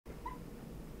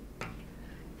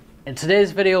In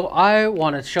today's video, I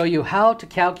want to show you how to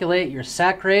calculate your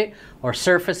SAC rate or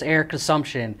surface air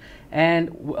consumption.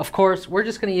 And of course, we're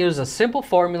just going to use a simple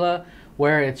formula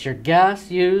where it's your gas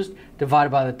used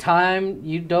divided by the time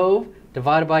you dove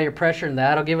divided by your pressure, and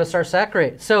that'll give us our SAC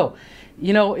rate. So,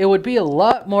 you know, it would be a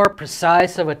lot more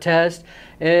precise of a test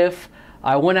if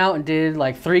I went out and did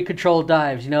like 3 controlled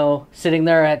dives, you know, sitting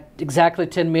there at exactly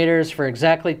 10 meters for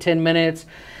exactly 10 minutes.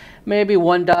 Maybe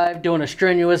one dive doing a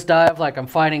strenuous dive like I'm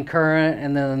fighting current,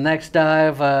 and then the next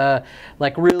dive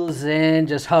like reels in,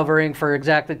 just hovering for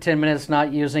exactly 10 minutes,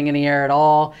 not using any air at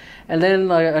all, and then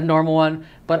a normal one.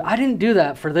 But I didn't do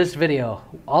that for this video.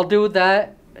 I'll do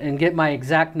that and get my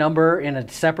exact number in a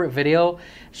separate video,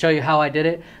 show you how I did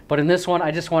it. But in this one,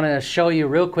 I just want to show you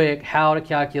real quick how to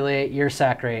calculate your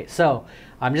SAC rate. So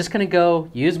I'm just going to go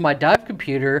use my dive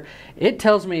computer. It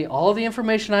tells me all the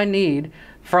information I need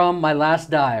from my last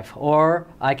dive, or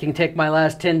I can take my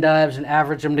last 10 dives and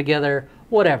average them together,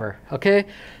 whatever. Okay,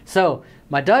 so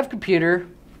my dive computer,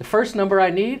 the first number I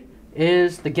need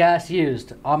is the gas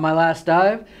used. On my last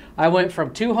dive, I went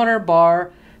from 200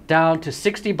 bar down to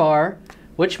 60 bar,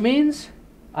 which means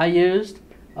I used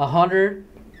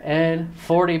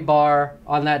 140 bar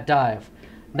on that dive.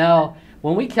 Now,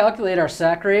 when we calculate our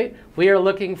SAC rate, we are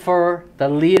looking for the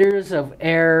liters of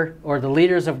air, or the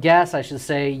liters of gas, I should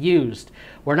say, used.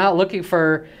 We're not looking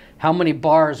for how many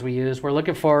bars we use. We're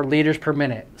looking for liters per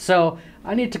minute. So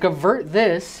I need to convert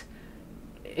this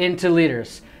into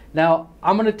liters. Now,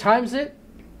 I'm going to times it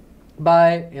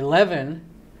by 11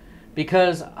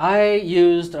 because I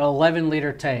used an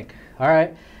 11-liter tank. All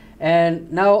right.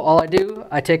 And now all I do,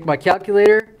 I take my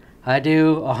calculator, I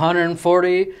do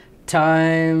 140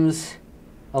 times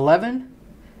 11,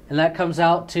 and that comes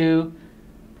out to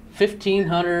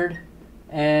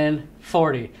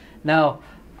 1,540. Now,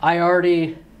 I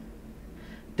already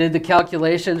did the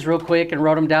calculations real quick and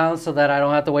wrote them down so that I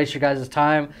don't have to waste your guys'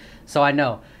 time, so I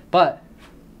know. But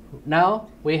now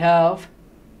we have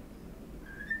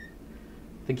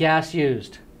the gas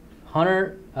used,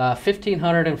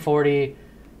 1,540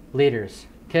 liters.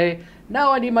 Okay,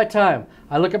 now I need my time.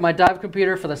 I look at my dive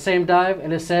computer for the same dive,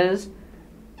 and it says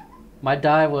my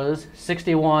dive was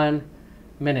 61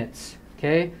 minutes.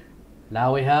 Okay,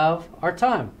 now we have our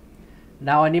time.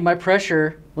 Now I need my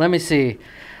pressure. Let me see.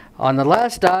 On the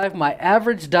last dive, my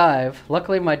average dive,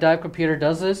 luckily my dive computer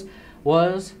does this,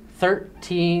 was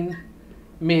 13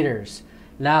 meters.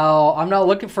 Now, I'm not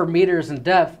looking for meters in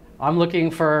depth. I'm looking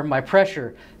for my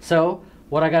pressure. So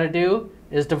what I got to do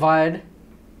is divide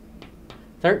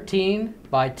 13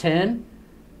 by 10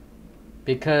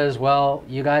 because, well,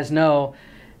 you guys know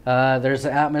there's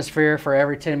an atmosphere for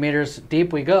every 10 meters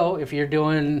deep we go. If you're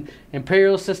doing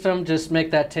imperial system, just make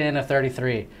that 10 a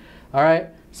 33. All right,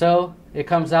 so it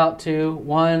comes out to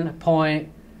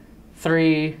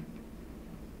 1.3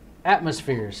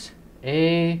 atmospheres,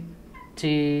 ATM.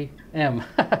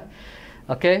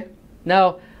 Okay,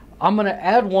 now I'm going to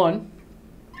add 1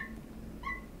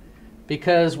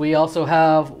 because we also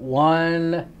have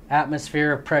 1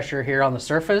 atmosphere of pressure here on the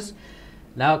surface.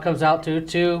 Now it comes out to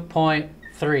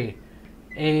 2.3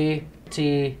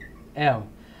 ATM.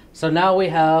 So now we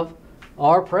have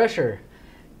our pressure.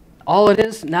 All it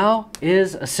is now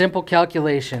is a simple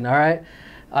calculation. All right,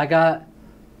 I got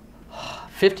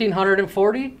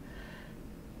 1,540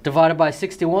 divided by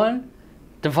 61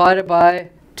 divided by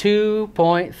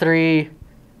 2.3,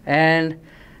 and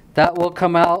that will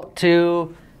come out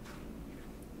to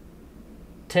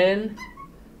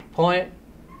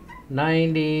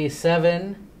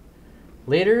 10.97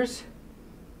 liters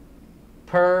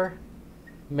per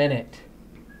minute.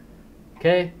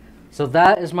 Okay, so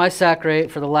that is my SAC rate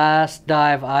for the last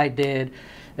dive I did.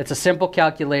 It's a simple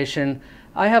calculation.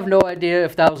 I have no idea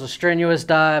if that was a strenuous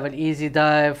dive, an easy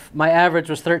dive. My average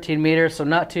was 13 meters, so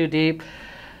not too deep,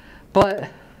 but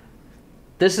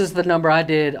this is the number I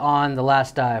did on the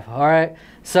last dive. All right,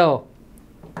 so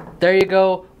there you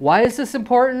go. Why is this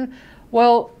important?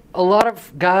 Well, a lot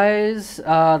of guys,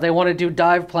 they want to do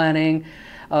dive planning.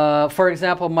 For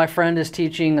example, my friend is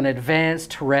teaching an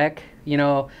advanced rec,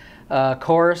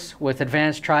 course with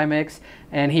advanced trimix,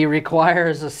 and he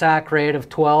requires a SAC rate of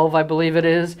 12, I believe it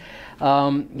is.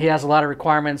 He has a lot of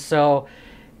requirements. So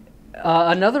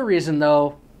another reason,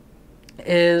 though,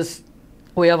 is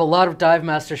we have a lot of dive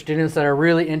master students that are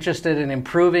really interested in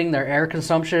improving their air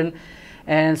consumption.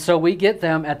 And so we get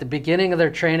them at the beginning of their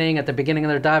training, at the beginning of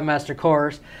their dive master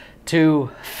course,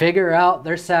 to figure out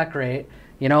their SAC rate.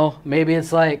 Maybe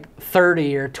it's like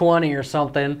 30 or 20 or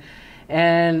something,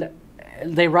 and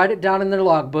they write it down in their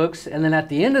logbooks. And then at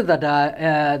the end of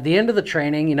the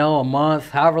training, a month,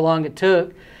 however long it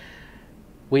took,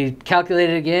 we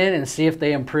calculate it again and see if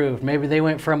they improved. Maybe they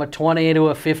went from a 20 to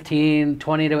a 15,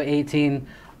 20 to 18,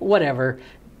 whatever.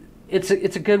 It's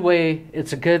a good way,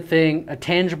 it's a good thing, a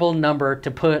tangible number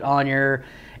to put on your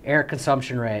air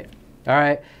consumption rate. All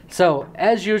right, so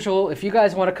as usual, if you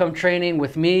guys want to come training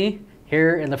with me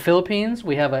here in the Philippines,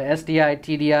 we have a SDI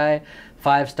TDI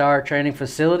 5-star training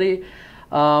facility.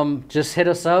 Just hit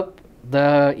us up.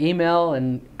 The email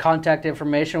and contact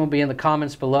information will be in the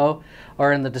comments below,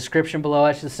 or in the description below,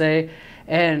 I should say.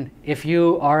 And if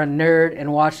you are a nerd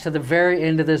and watch to the very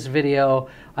end of this video,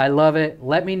 I love it.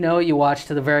 Let me know you watched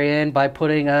to the very end by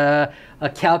putting a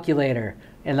calculator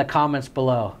in the comments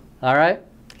below. All right?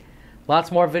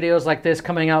 Lots more videos like this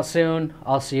coming out soon.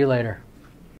 I'll see you later.